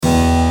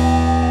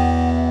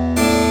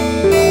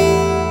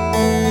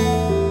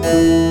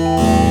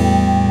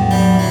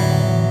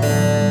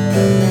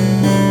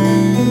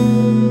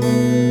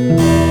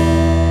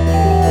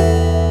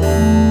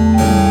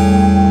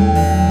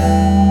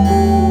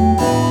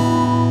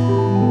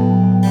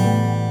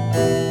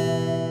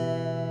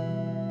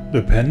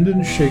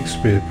Independent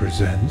Shakespeare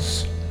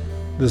presents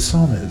The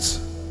Sonnets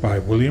by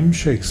William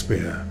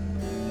Shakespeare,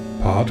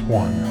 Part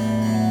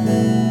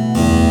 1.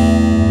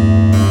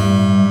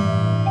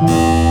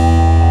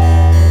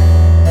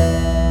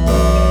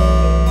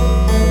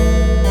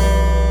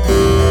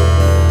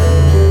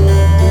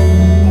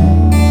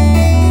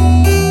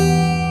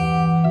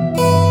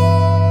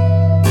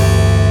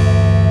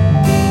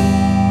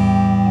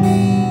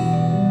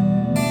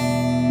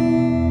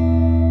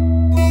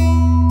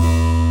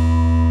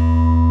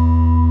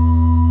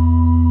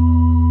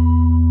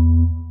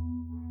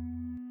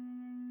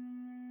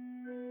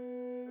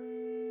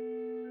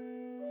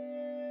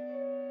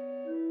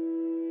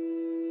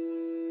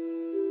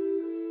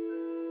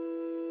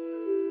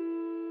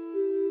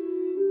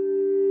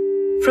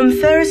 From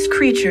fairest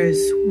creatures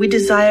we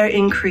desire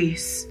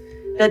increase,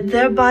 that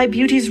thereby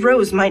beauty's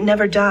rose might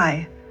never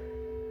die,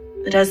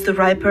 that as the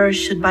riper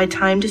should by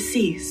time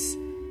decease,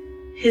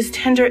 his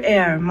tender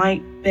air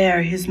might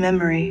bear his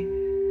memory.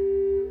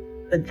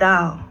 But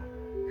thou,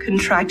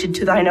 contracted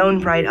to thine own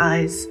bright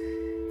eyes,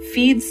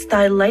 feed'st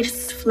thy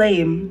lightest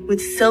flame with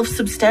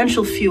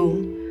self-substantial fuel,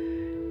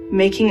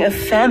 making a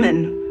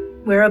famine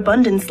where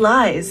abundance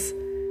lies,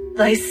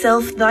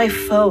 thyself thy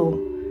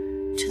foe,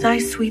 to thy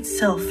sweet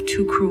self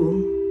too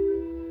cruel.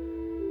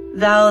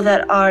 Thou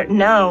that art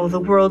now the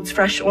world's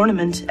fresh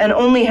ornament, and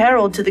only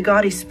herald to the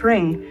gaudy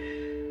spring,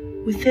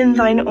 within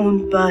thine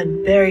own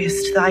bud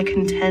buriest thy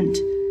content,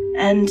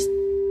 and,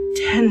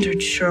 tender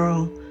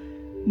churl,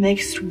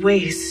 makest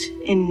waste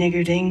in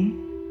niggarding.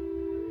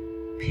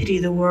 Pity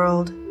the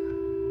world,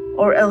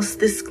 or else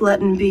this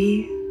glutton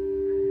be,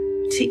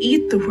 to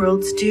eat the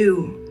world's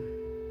due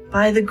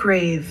by the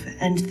grave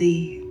and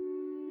thee.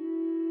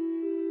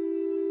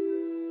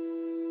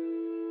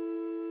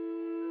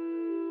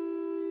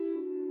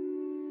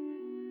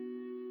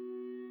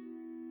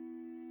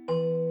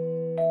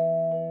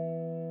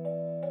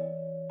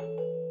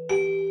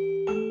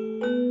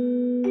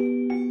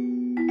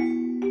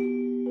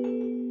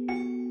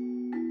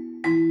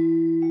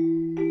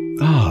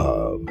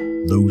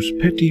 Those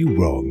petty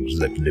wrongs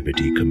that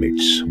liberty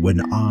commits, when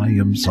I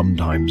am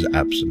sometimes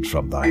absent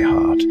from thy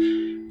heart.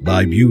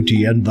 Thy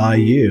beauty and thy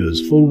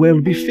years full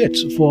well befit,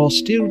 for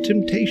still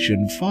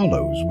temptation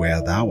follows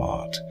where thou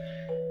art.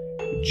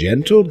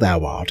 Gentle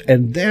thou art,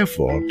 and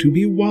therefore to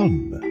be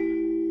won.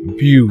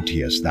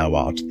 Beauteous thou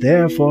art,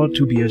 therefore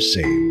to be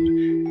assailed.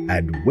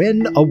 And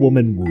when a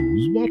woman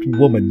woos, what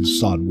woman's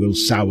son will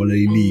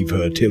sourly leave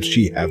her till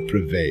she have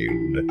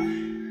prevailed?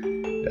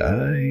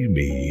 Ay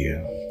me!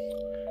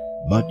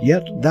 But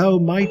yet thou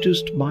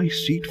mightest my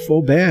seat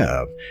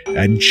forbear,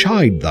 and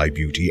chide thy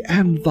beauty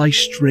and thy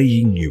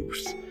straying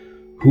youth,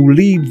 who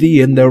leave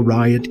thee in their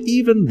riot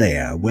even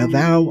there where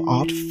thou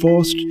art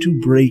forced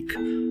to break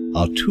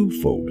a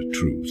twofold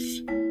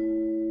truth.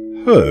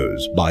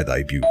 Hers by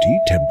thy beauty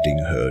tempting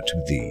her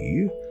to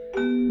thee,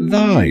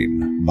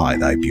 thine by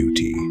thy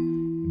beauty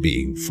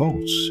being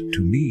false to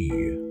me.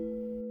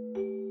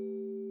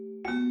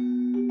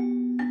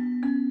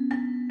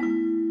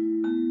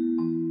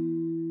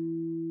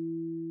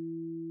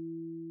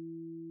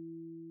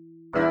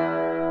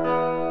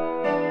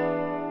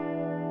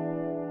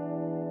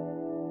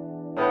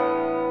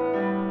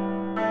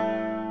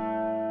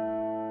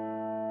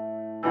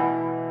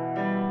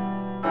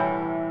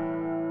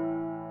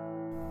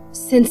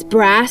 Since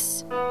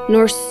brass,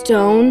 nor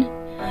stone,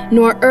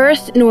 nor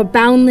earth, nor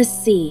boundless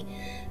sea,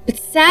 but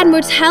sad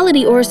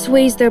mortality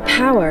o'ersways their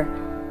power,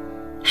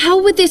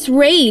 how with this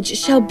rage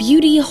shall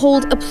beauty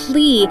hold a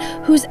plea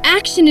whose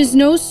action is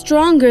no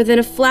stronger than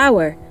a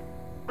flower?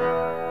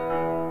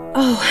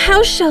 Oh,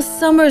 how shall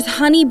summer's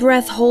honey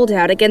breath hold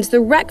out against the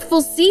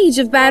wreckful siege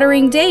of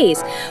battering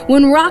days,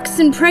 when rocks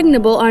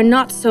impregnable are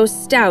not so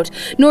stout,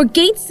 nor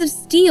gates of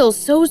steel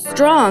so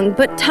strong,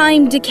 but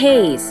time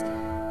decays?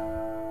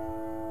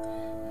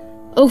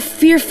 O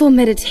fearful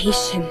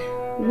meditation,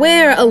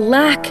 where,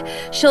 alack,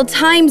 shall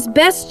time's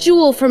best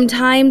jewel from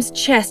time's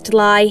chest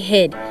lie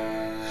hid?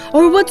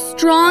 Or what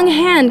strong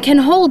hand can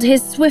hold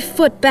his swift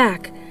foot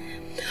back?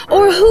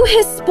 Or who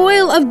his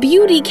spoil of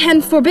beauty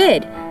can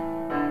forbid?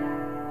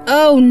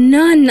 Oh,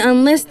 none,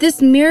 unless this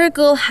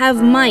miracle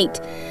have might,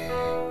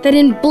 that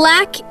in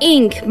black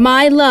ink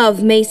my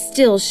love may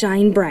still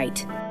shine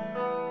bright.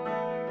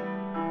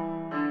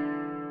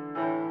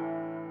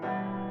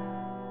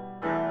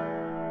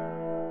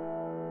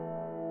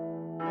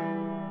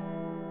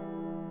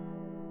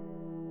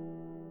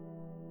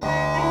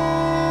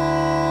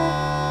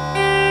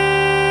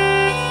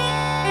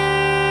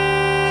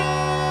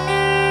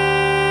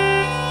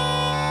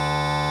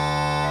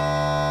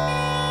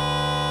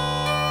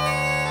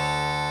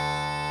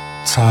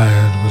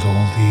 Tired with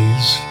all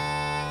these,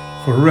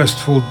 for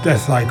restful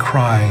death I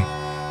cry,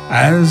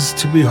 as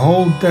to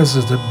behold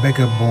desert a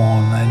beggar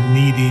born, and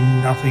needy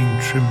nothing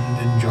trimmed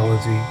in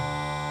jollity,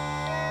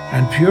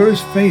 and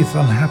purest faith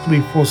unhappily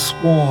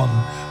forsworn,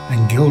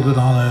 and gilded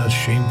honour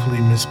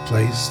shamefully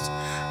misplaced,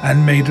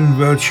 and maiden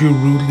virtue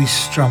rudely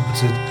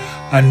strumpeted,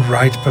 and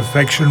right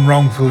perfection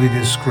wrongfully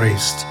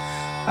disgraced,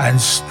 and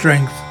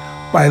strength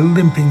by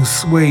limping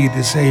sway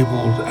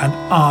disabled, and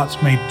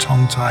art made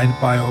tongue-tied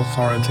by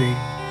authority,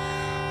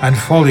 and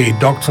folly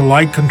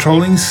doctor-like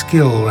controlling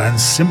skill, and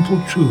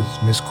simple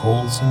truth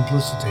miscalled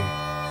simplicity,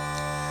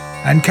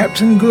 and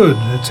Captain Good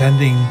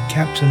attending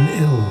Captain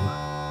Ill.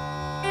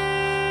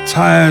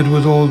 Tired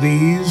with all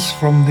these,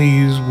 from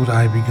these would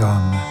I be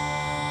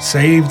gone,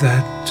 save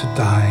that to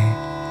die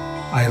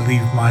I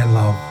leave my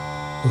love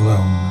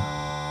alone.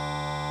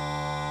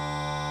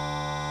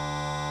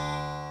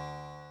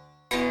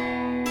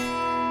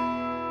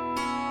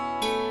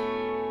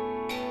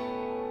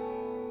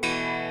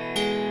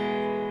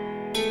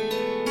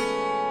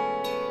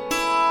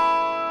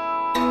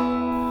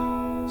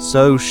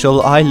 So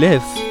shall I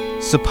live,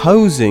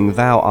 supposing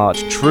thou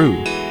art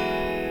true,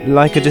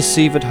 like a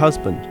deceived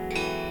husband.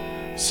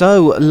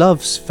 So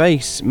love's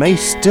face may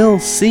still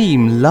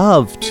seem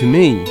love to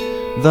me,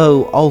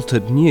 though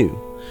altered new.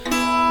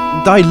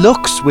 Thy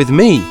looks with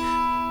me,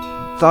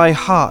 thy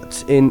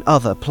heart in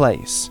other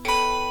place.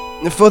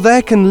 For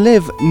there can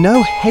live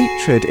no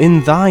hatred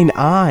in thine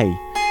eye,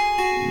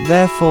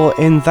 therefore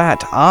in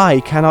that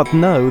eye cannot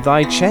know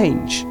thy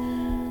change.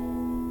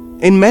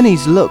 In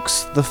many's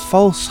looks the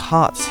false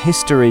heart's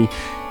history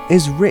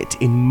is writ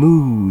in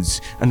moods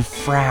and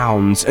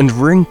frowns and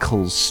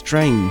wrinkles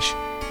strange.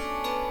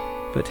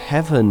 But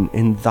heaven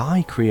in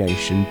thy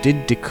creation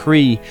did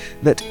decree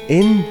that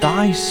in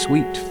thy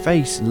sweet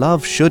face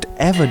love should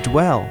ever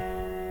dwell.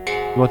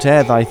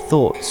 Whate'er thy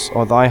thoughts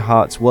or thy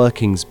heart's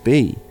workings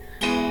be,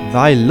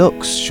 thy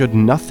looks should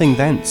nothing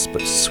thence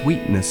but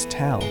sweetness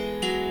tell.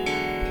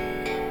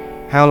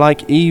 How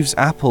like Eve's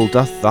apple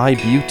doth thy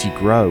beauty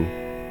grow,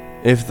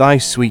 if thy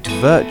sweet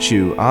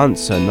virtue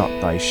answer not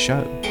thy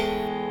show.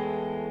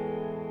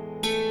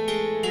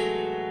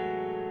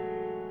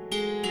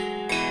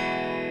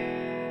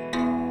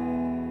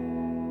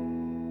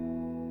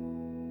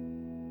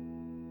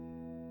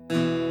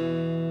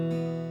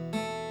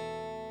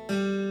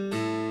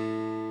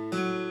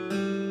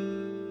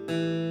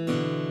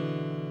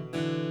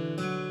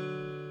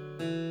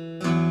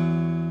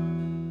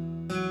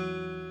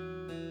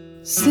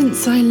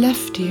 Since I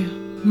left you,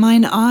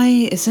 mine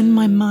eye is in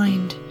my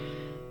mind,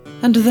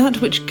 and that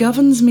which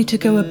governs me to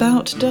go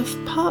about doth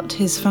part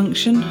his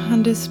function,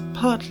 and is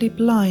partly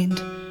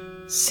blind,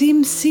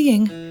 seems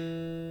seeing,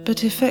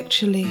 but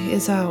effectually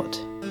is out.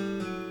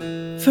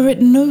 For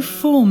it no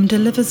form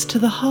delivers to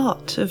the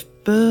heart of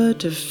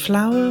bird, of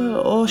flower,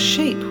 or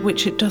shape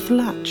which it doth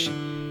latch.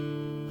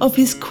 Of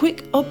his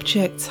quick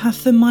objects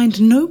hath the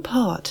mind no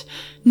part,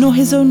 nor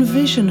his own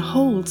vision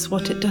holds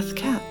what it doth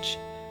catch.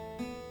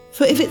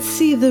 For if it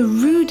see the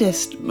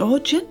rudest or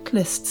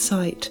gentlest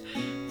sight,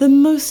 the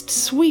most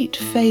sweet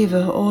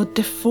favour or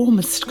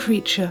deformest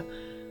creature,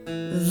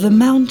 the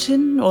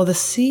mountain or the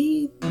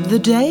sea, the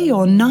day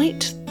or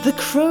night, the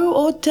crow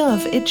or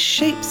dove, it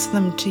shapes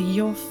them to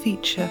your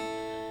feature.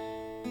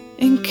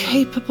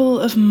 Incapable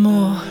of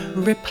more,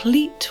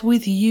 replete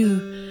with you,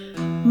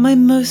 my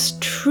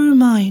most true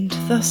mind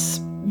thus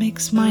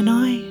makes mine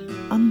eye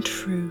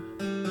untrue.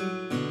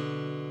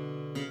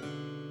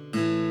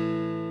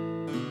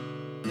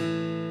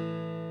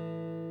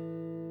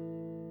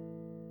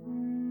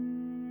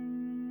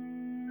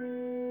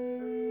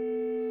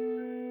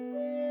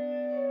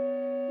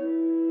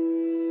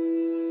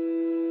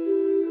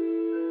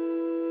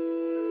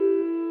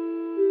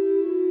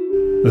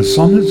 The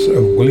Sonnets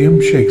of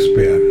William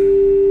Shakespeare,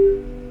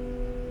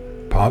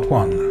 Part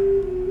 1.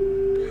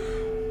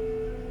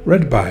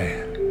 Read by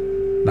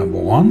number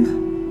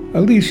 1,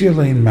 Alicia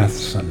Lane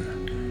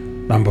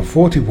Matheson. Number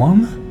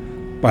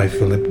 41, by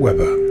Philip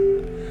Webber.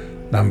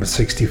 Number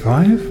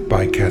 65,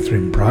 by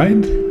Catherine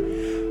Pride.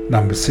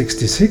 Number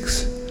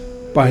 66,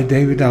 by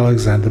David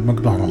Alexander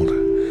MacDonald.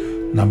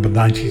 Number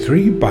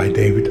 93, by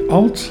David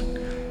Alt.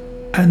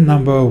 And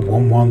number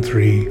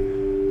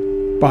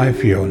 113, by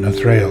Fiona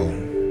Thrale.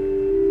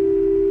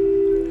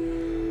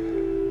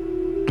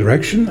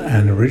 Direction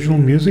and original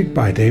music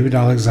by David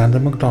Alexander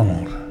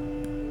MacDonald.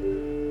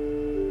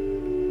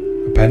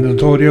 A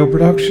Pendant Audio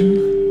production.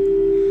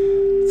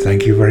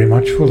 Thank you very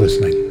much for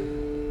listening.